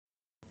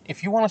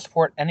If you want to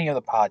support any of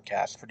the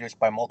podcasts produced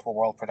by Multiple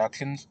World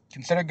Productions,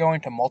 consider going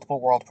to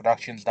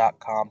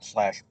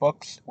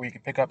multipleworldproductions.com/books, where you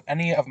can pick up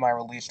any of my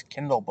released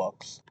Kindle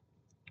books,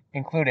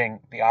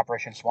 including the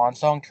Operation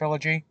Swansong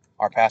trilogy,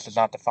 Our Past Does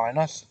Not Define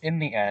Us, In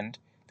the End,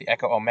 the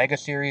Echo Omega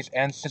series,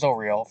 and Sizzle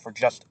Reel for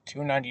just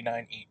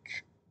 $2.99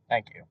 each.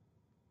 Thank you.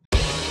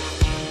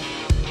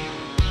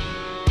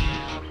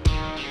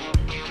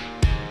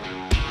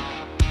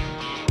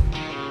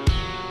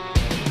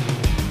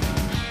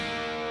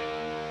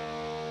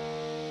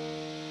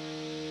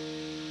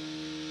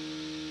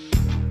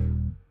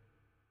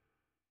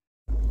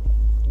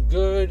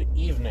 Good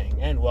evening,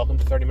 and welcome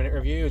to 30-Minute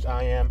Reviews.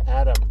 I am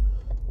Adam,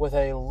 with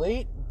a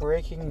late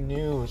breaking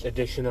news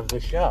edition of the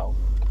show.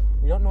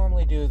 We don't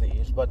normally do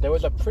these, but there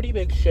was a pretty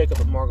big shakeup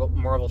at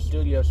Marvel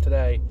Studios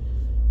today,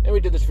 and we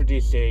did this for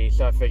DC,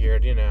 so I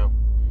figured,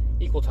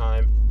 equal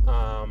time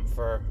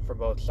for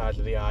both sides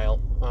of the aisle,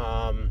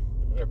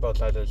 or both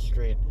sides of the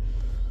street.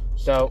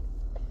 So,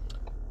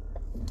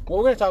 what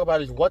we're going to talk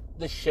about is what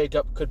the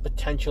shakeup could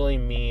potentially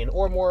mean,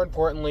 or more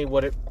importantly,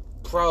 what it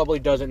probably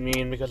doesn't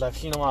mean, because I've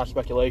seen a lot of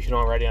speculation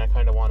already, and I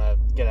kind of want to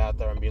get out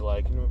there and be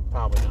like,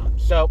 probably not.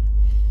 So,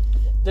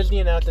 Disney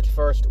announced its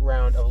first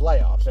round of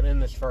layoffs, and in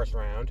this first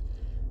round,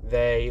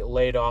 they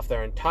laid off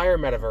their entire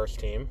Metaverse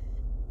team,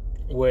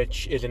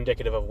 which is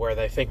indicative of where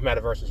they think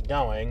Metaverse is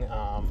going.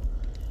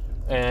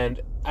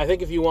 And I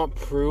think if you want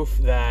proof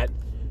that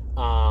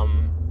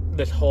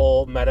this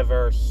whole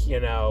Metaverse,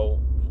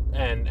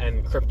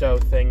 and crypto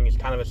thing is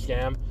kind of a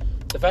scam,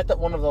 the fact that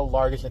one of the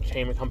largest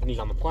entertainment companies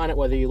on the planet,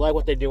 whether you like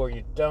what they do or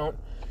you don't,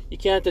 you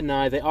can't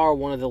deny they are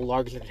one of the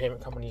largest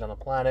entertainment companies on the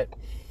planet.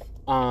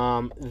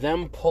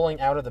 Them pulling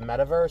out of the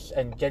Metaverse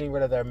and getting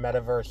rid of their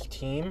Metaverse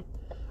team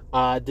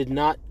did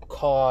not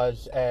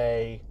cause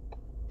a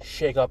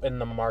shakeup in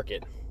the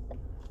market,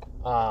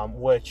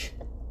 which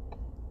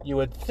you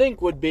would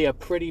think would be a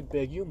pretty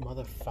big, you'd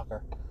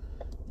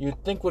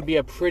think would be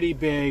a pretty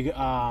big,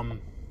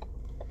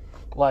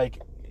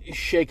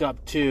 shakeup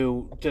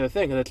to the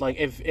thing. And it's like,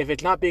 if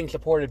it's not being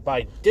supported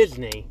by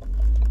Disney,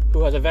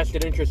 who has a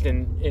vested interest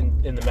in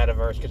the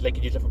Metaverse, because they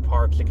could use it for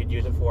parks, they could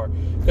use it for...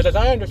 Because as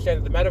I understand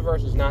it, the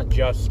Metaverse is not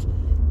just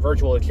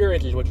virtual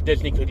experiences, which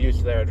Disney could use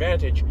to their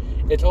advantage.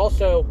 It's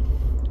also,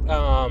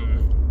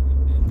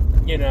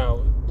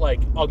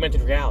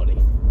 augmented reality,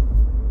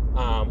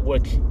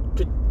 which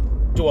could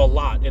do a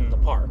lot in the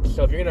parks.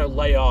 So if you're going to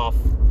lay off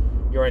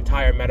your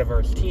entire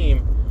Metaverse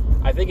team,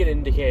 I think it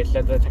indicates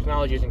that the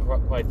technology isn't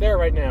quite there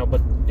right now,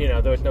 but,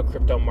 there was no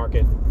crypto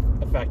market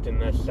effect in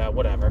this,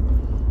 whatever.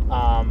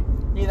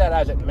 Be that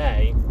as it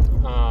may,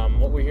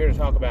 what we're here to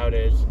talk about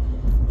is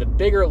the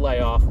bigger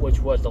layoff, which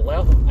was the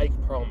layoff of Ike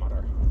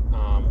Perlmutter,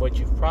 which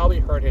you've probably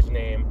heard his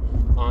name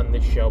on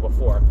this show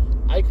before.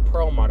 Ike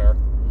Perlmutter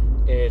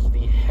is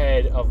the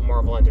head of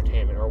Marvel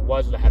Entertainment, or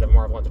was the head of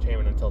Marvel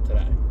Entertainment until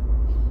today.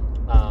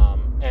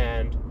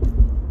 And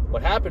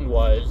what happened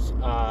was,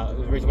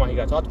 the reason why he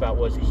got talked about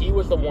was he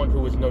was the one who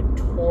was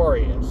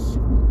notorious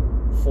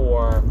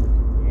for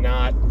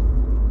not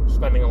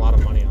spending a lot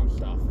of money on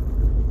stuff.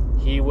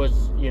 He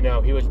was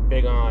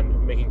big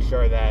on making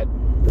sure that,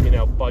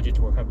 budgets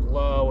were kept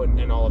low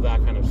and all of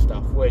that kind of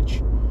stuff,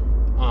 which,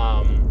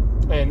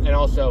 and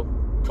also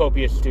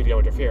copious studio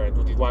interference,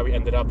 which is why we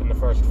ended up in the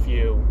first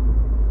few,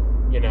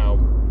 in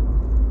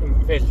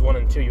phases 1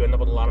 and 2, you end up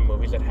with a lot of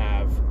movies that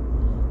have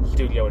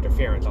studio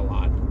interference a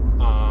lot.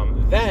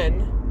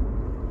 Then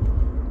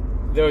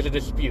there was a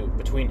dispute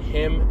between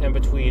him and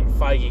between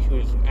Feige,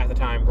 who's at the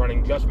time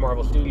running just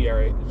Marvel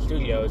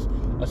Studios,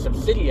 a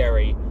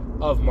subsidiary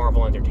of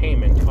Marvel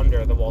Entertainment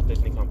under the Walt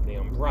Disney Company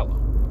umbrella.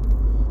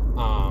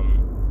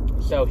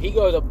 So he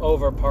goes up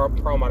over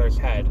Perlmutter's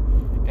head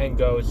and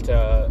goes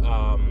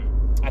to,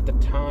 at the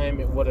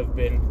time it would have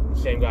been the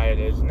same guy it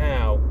is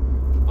now,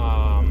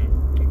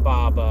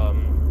 Bob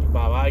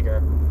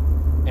Iger,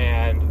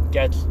 and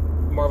gets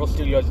Marvel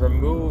Studios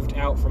removed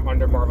out from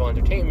under Marvel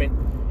Entertainment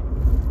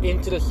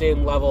into the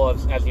same level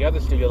as the other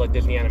studios, like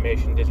Disney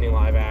Animation, Disney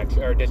Live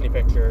Action, or Disney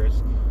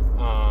Pictures,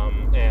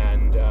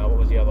 and what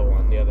was the other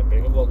one? The other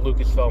big,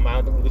 Lucasfilm.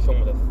 I don't think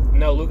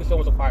Lucasfilm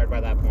was acquired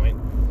by that point,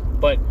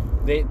 but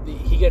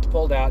he gets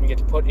pulled out and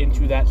gets put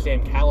into that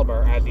same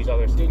caliber as these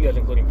other studios,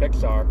 including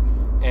Pixar,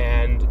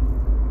 and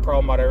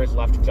Perlmutter is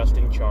left just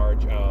in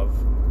charge of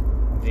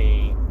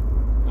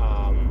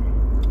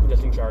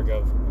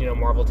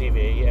Marvel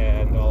TV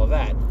and all of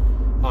that.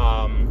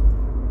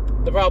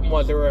 The problem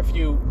was there were a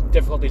few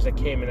difficulties that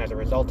came in as a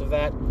result of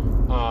that.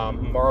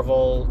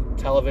 Marvel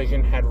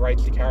Television had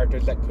rights to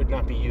characters that could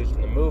not be used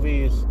in the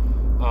movies.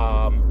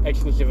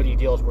 Exclusivity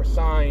deals were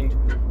signed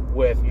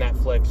with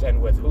Netflix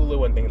and with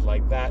Hulu and things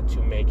like that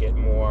to make it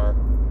more,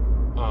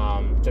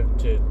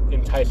 to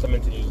entice them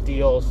into these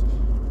deals.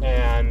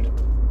 And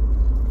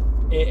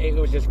it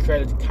was just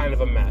created kind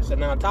of a mess.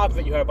 And then on top of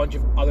it, you had a bunch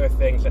of other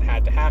things that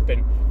had to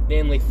happen.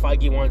 Namely,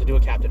 Feige wanted to do a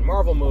Captain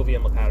Marvel movie,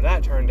 and look how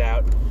that turned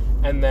out.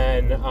 And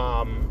then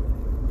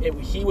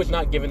he was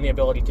not given the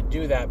ability to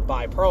do that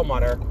by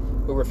Perlmutter,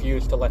 who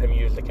refused to let him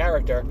use the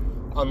character,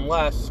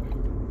 unless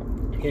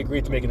he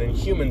agreed to make an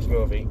Inhumans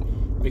movie.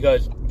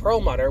 because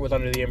Perlmutter was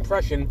under the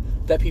impression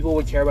that people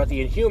would care about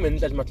the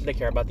Inhumans as much as they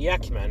care about the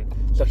X-Men.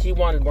 So he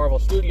wanted Marvel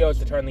Studios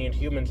to turn the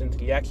Inhumans into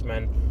the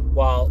X-Men,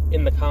 while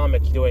in the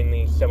comics doing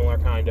the similar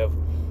kind of,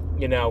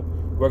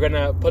 we're going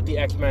to put the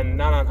X-Men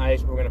not on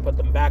ice, but we're going to put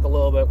them back a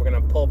little bit. We're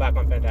going to pull back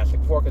on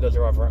Fantastic Four because those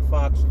are over at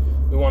Fox.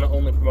 We want to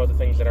only promote the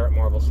things that are at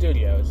Marvel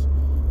Studios.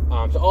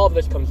 So all of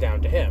this comes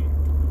down to him.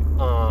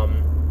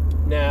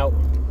 Now,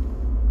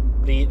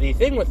 the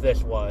thing with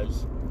this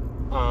was,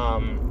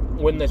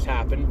 when this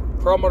happened,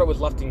 Perlmutter was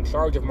left in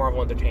charge of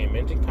Marvel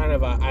Entertainment, and kind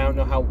of I don't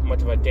know how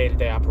much of a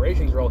day-to-day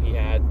operations role he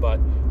had, but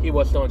he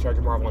was still in charge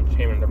of Marvel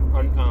Entertainment,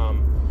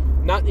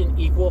 not in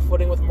equal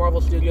footing with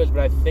Marvel Studios, but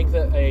I think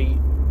that a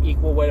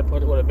equal way to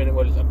put it would have been it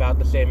was about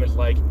the same as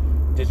like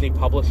Disney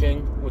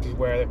Publishing, which is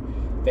where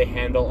they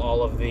handle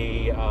all of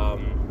the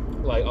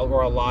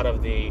or a lot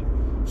of the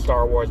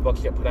Star Wars books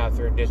get put out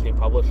through Disney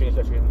Publishing,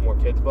 especially more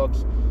kids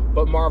books.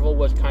 But Marvel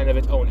was kind of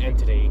its own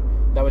entity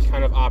that was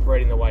kind of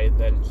operating the way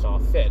that it saw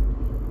fit.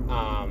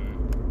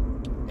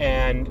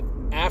 And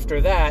after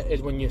that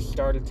is when you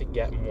started to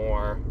get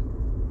more,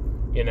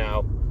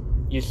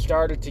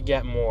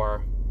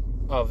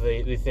 of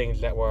the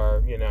things that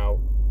were,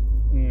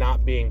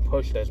 not being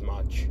pushed as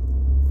much,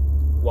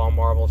 while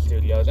Marvel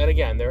Studios, and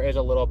again, there is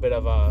a little bit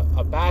of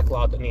a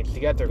backlog that needs to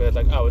get there, because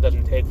it's like, it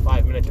doesn't take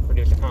 5 minutes to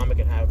produce a comic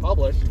and have it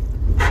published,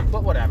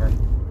 but whatever.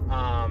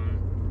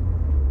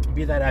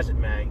 Be that as it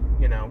may,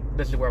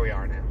 this is where we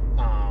are now.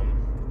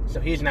 So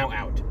he's now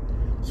out.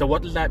 So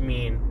what does that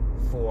mean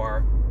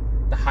for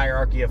the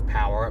hierarchy of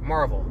power at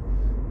Marvel,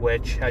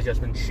 which has just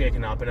been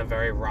shaken up in a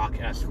very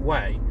Rock-esque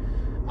way?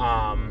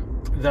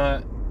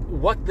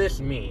 What this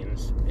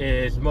means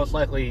is most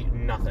likely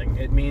nothing.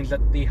 It means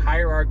that the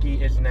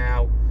hierarchy is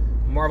now,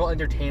 Marvel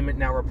Entertainment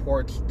now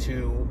reports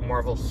to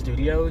Marvel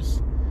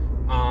Studios,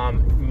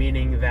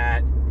 meaning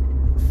that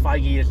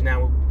Feige is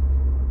now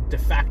de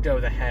facto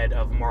the head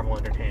of Marvel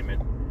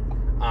Entertainment.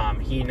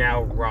 He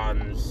now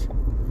runs,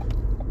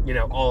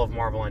 all of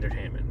Marvel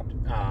Entertainment,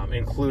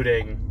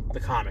 including the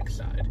comics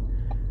side.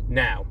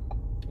 Now,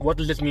 what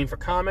does this mean for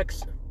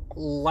comics?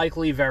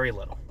 Likely very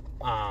little.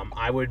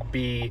 I would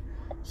be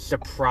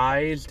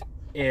surprised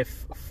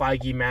if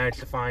Feige managed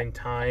to find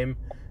time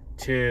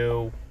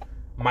to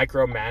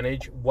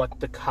micromanage what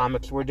the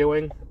comics were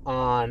doing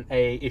on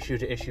a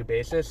issue-to-issue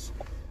basis.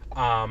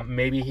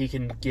 Maybe he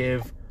can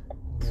give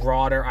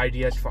broader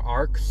ideas for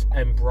arcs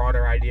and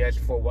broader ideas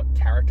for what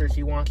characters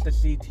he wants to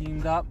see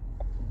teamed up,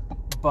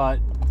 but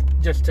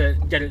just to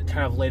get it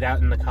kind of laid out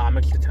in the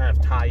comics to kind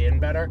of tie in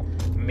better.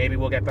 Maybe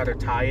we'll get better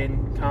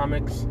tie-in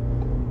comics,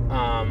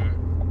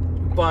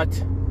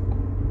 but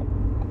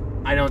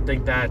I don't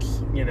think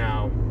that's,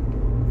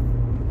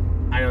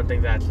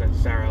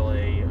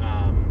 necessarily,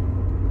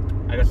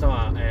 I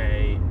saw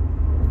a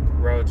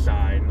road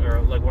sign, or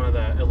like one of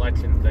the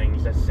election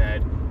things that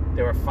said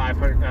there were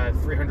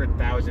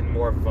 300,000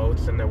 more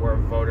votes than there were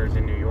voters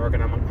in New York,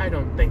 and I'm like, I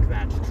don't think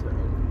that's true.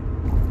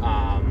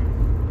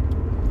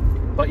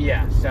 But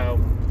yeah, so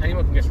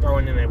anyone can just throw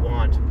anything they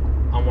want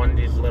on one of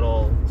these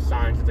little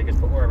signs that they just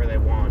put wherever they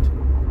want,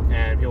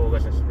 and people will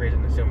just read it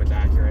and assume it's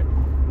accurate.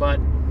 But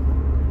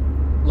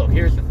look,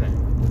 here's the thing.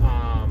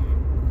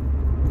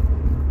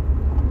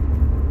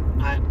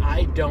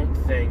 I don't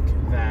think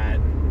that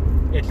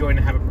it's going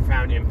to have a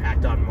profound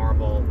impact on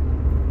Marvel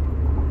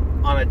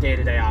on a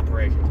day-to-day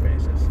operations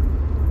basis.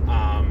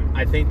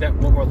 I think that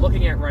what we're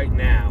looking at right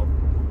now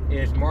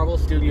is Marvel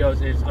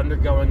Studios is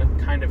undergoing a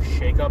kind of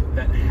shakeup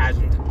that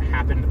hasn't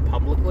happened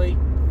publicly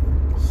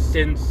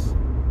since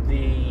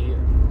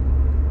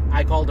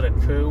I called it a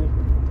coup.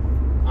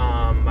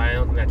 I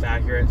don't think that's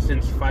accurate,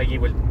 since Feige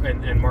was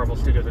and Marvel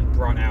Studios was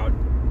brought out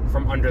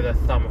from under the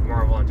thumb of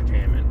Marvel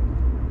Entertainment.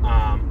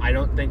 I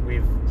don't think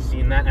we've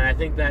seen that, and I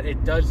think that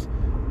it does,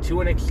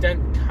 to an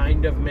extent,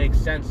 kind of make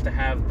sense to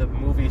have the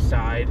movie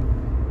side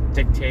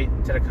dictate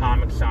to the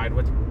comic side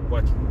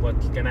what's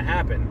going to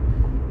happen,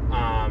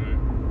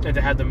 and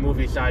to have the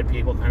movie side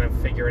people kind of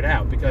figure it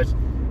out, because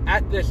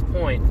at this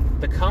point,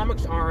 the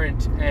comics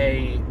aren't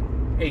a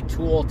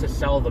tool to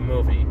sell the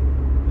movie.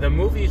 The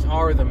movies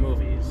are the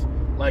movies.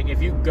 Like,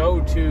 if you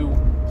go to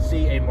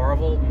see a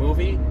Marvel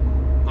movie,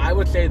 I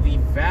would say the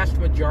vast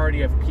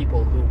majority of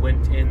people who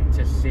went in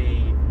to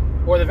see,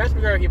 or the vast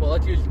majority of people,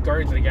 let's use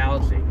Guardians of the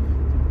Galaxy.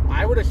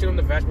 I would assume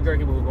the vast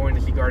majority of people who are going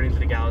to see Guardians of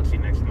the Galaxy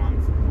next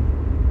month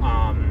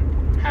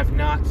have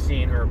not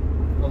seen, or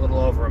a little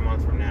over a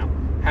month from now,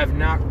 have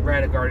not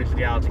read a Guardians of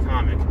the Galaxy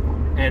comic.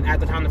 And at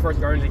the time the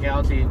first Guardians of the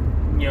Galaxy,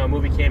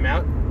 movie came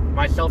out,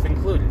 myself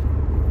included,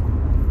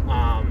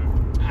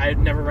 I had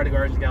never read a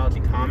Guardians of the Galaxy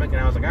comic, and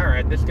I was like,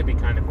 alright, this could be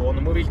kind of cool, and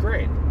the movie's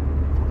great.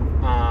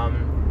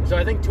 So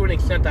I think to an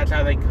extent that's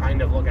how they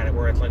kind of look at it,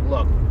 where it's like,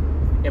 look,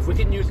 if we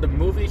can use the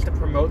movies to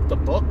promote the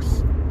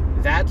books,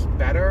 that's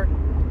better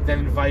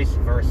than vice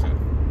versa.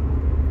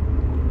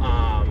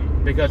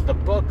 Because the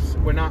books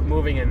were not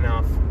moving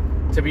enough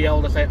to be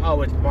able to say,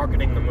 oh, it's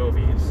marketing the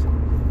movies.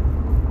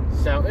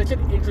 So it's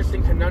an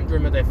interesting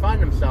conundrum that they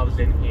find themselves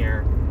in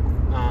here.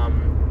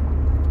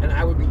 And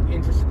I would be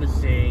interested to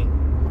see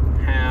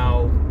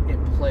how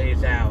it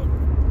plays out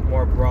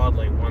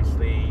broadly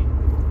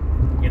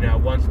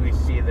once we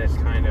see this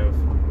kind of,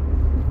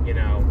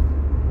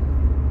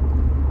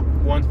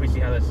 once we see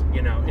how this,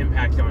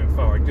 impacts going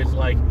forward. Because,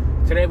 like,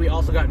 today we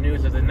also got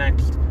news of the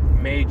next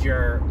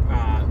major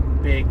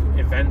big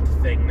event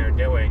thing they're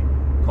doing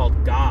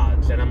called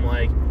Gods. And I'm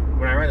like,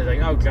 when I read it,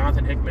 like, oh,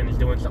 Jonathan Hickman is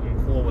doing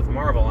something cool with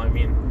Marvel. I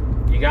mean,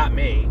 you got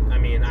me. I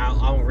mean,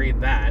 I'll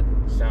read that.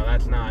 So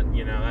that's not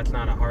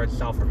a hard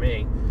sell for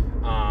me.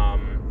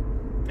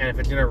 And if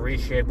it's going to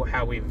reshape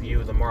how we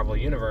view the Marvel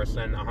Universe,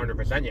 then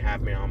 100% you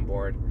have me on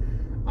board.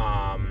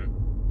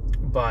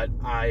 But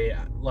I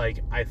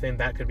think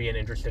that could be an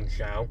interesting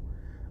show,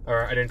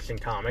 or an interesting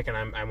comic, and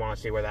I want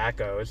to see where that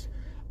goes.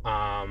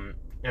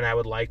 And I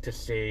would like to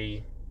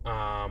see,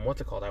 what's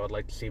it called? I would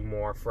like to see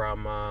more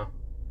from, more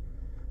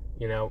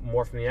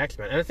from the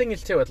X-Men. And the thing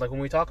is, too, it's like when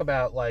we talk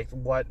about, like,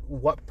 what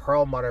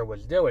Perlmutter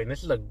was doing,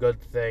 this is a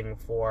good thing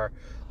for,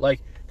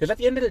 like, because at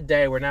the end of the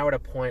day, we're now at a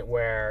point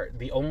where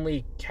the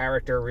only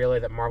character, really,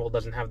 that Marvel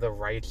doesn't have the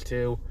rights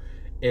to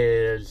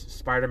is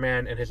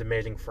Spider-Man and his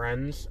Amazing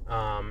Friends,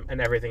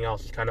 and everything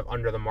else is kind of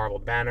under the Marvel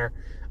banner.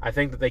 I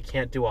think that they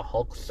can't do a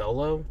Hulk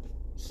solo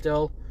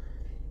still.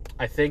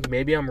 I think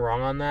maybe I'm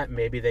wrong on that.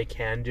 Maybe they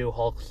can do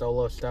Hulk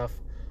solo stuff.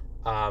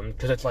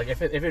 Because it's like,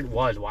 if it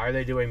was, why are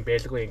they doing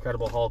basically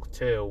Incredible Hulk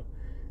 2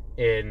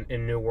 in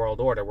New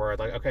World Order, where it's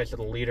like, okay, so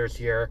the leader's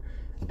here,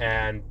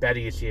 and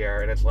Betty's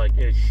here, and it's like,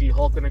 is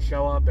She-Hulk going to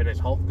show up, and is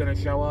Hulk going to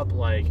show up?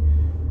 Like,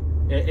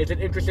 it's an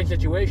interesting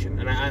situation,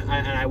 and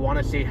I want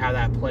to see how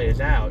that plays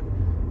out,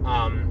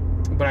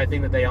 but I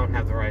think that they don't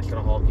have the rights to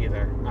the Hulk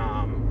either,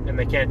 and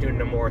they can't do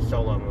no more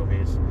solo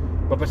movies.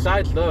 But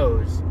besides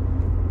those,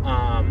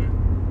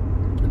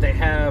 they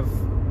have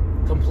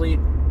complete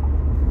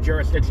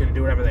jurisdiction to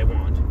do whatever they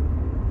want.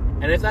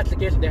 And if that's the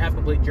case, that they have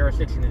complete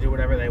jurisdiction to do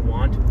whatever they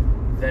want,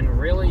 then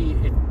really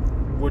it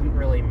wouldn't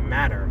really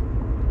matter,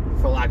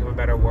 for lack of a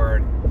better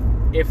word,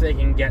 if they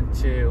can get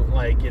to,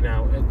 like,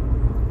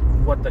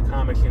 what the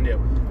comics can do.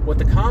 What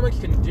the comics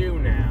can do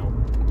now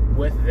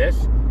with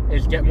this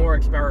is get more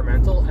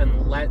experimental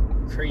and let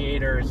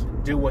creators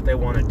do what they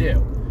want to do.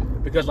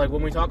 Because, like,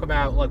 when we talk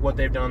about, like, what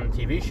they've done on the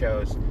TV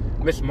shows,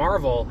 Ms.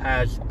 Marvel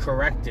has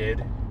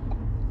corrected,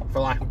 for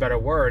lack of a better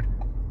word,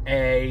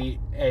 a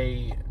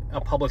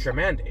publisher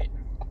mandate.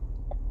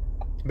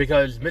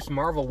 Because Ms.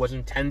 Marvel was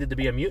intended to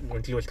be a mutant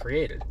when she was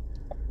created.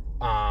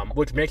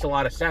 Which makes a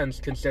lot of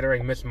sense,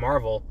 considering Ms.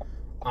 Marvel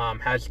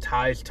has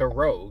ties to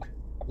Rogue.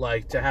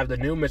 Like, to have the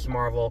new Ms.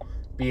 Marvel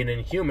be an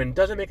Inhuman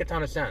doesn't make a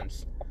ton of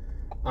sense.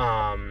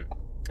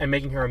 And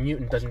making her a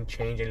mutant doesn't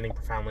change anything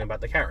profoundly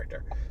about the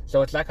character.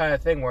 So it's that kind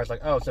of thing where it's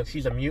like, oh, so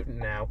she's a mutant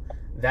now.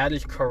 That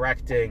is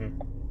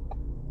correcting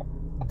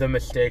the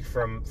mistake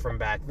from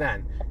back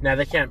then. Now,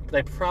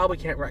 they probably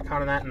can't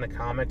retcon that in the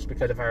comics,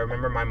 because if I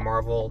remember my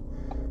Marvel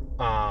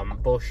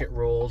bullshit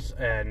rules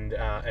and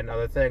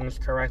other things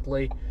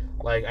correctly,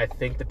 like, I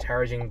think the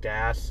Terrigen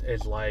gas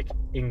is, like,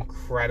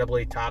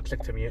 incredibly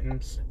toxic to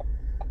mutants.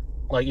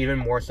 Like, even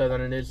more so than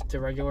it is to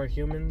regular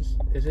humans.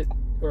 Is it?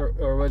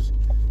 Or was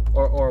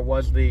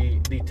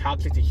the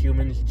toxic to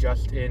humans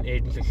just in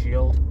Agents of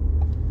S.H.I.E.L.D.?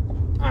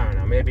 I don't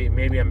know.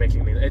 Maybe I'm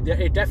mixing these.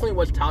 It definitely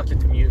was toxic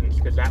to mutants,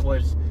 because that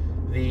was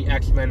the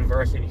X-Men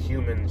vs.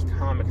 Inhumans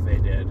comic they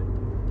did.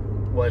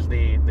 Was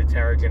the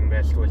Terrigen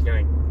mist was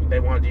they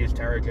wanted to use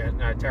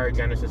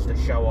Terrigenesis to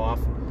show off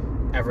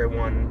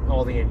everyone,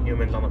 all the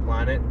Inhumans on the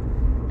planet,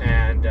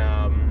 and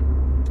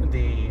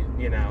the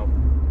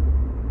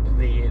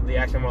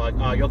X-Men were like,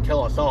 oh, you'll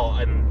kill us all,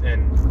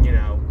 and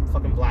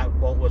fucking Black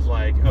Bolt was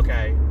like,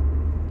 okay,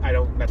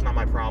 that's not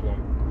my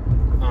problem.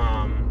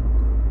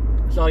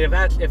 So, like,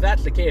 if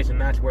that's the case,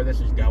 and that's where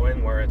this is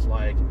going, where it's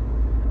like,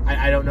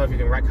 I don't know if you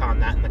can retcon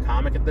that in the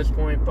comic at this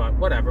point, but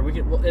whatever,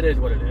 it is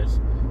what it is.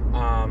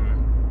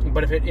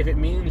 But if it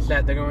means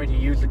that they're going to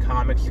use the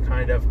comics to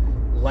kind of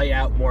lay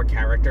out more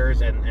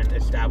characters and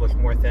establish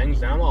more things,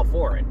 then I'm all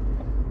for it.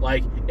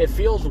 Like, it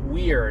feels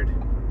weird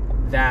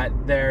that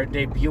they're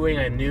debuting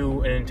an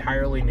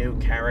entirely new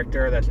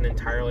character that's an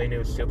entirely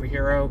new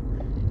superhero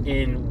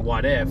in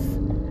What If,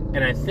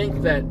 and I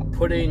think that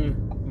putting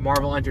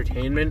Marvel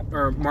Entertainment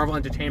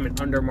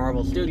under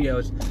Marvel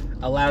Studios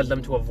allows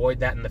them to avoid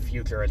that in the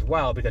future as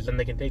well, because then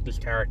they can take this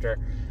character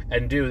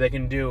and they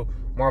can do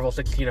Marvel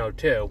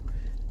 1602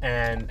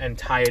 and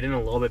tie it in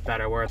a little bit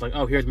better, where it's like,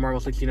 oh, here's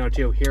Marvel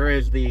 1602, here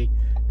is the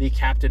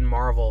Captain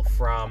Marvel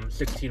from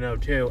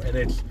 1602, and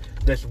it's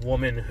this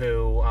woman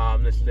who,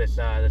 this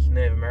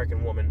Native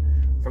American woman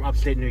from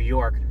upstate New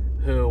York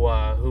who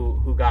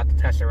got the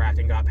Tesseract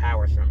and got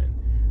powers from it.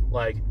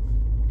 Like,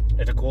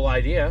 it's a cool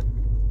idea.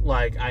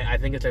 Like, I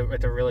think it's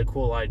a really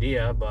cool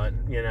idea, but,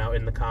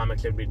 in the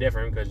comics it'd be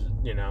different, because,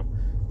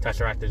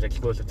 Tesseract is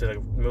exclusive to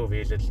the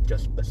movies. It's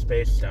just the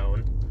Space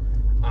Stone,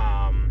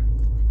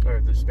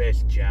 or the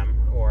Space Gem,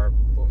 or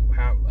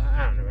how,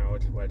 I don't know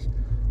which,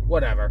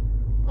 whatever.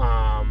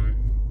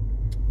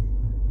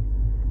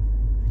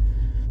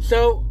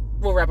 So,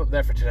 we'll wrap up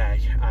there for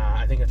today.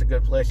 I think it's a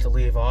good place to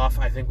leave off.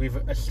 I think we've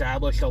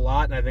established a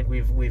lot, and I think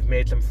we've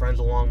made some friends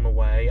along the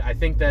way. I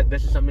think that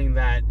this is something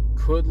that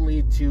could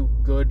lead to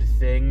good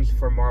things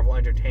for Marvel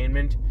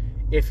Entertainment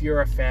if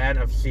you're a fan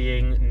of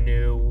seeing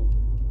new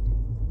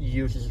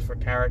uses for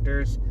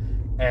characters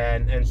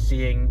and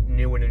seeing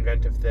new and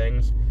inventive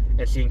things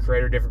and seeing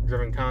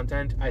creator-driven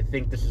content. I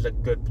think this is a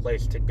good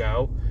place to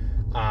go.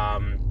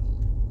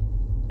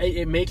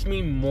 It makes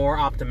me more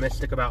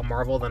optimistic about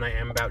Marvel than I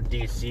am about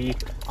DC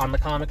on the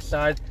comic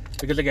side,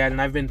 because again,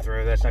 and I've been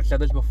through this, I've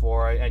said this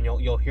before, and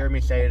you'll hear me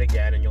say it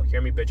again, and you'll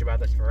hear me bitch about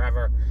this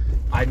forever.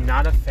 I'm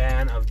not a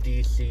fan of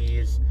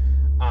DC's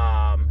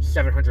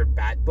 700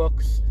 Bat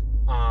books,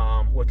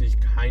 which is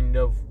kind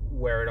of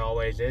where it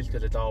always is,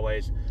 because it's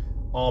always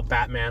all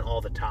Batman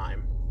all the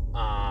time.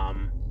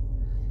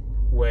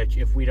 Which,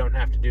 if we don't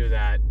have to do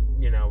that,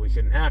 we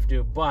shouldn't have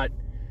to, but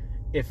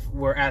if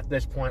we're at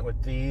this point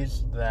with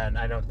these, then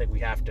I don't think we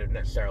have to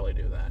necessarily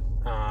do that.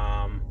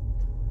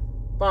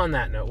 But on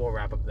that note, we'll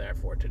wrap up there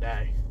for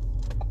today.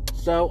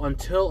 So,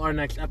 until our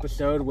next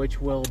episode, which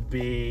will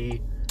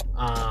be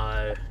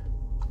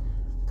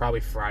probably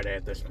Friday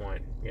at this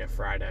point. Yeah,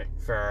 Friday.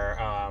 For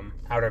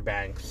Outer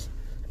Banks,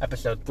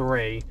 episode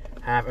 3.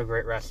 Have a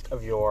great rest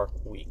of your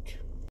week.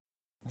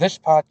 This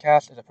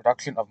podcast is a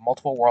production of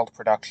Multiple World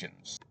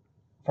Productions.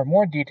 For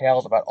more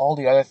details about all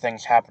the other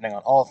things happening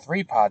on all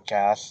 3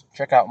 podcasts,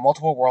 check out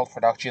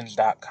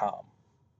multipleworldproductions.com.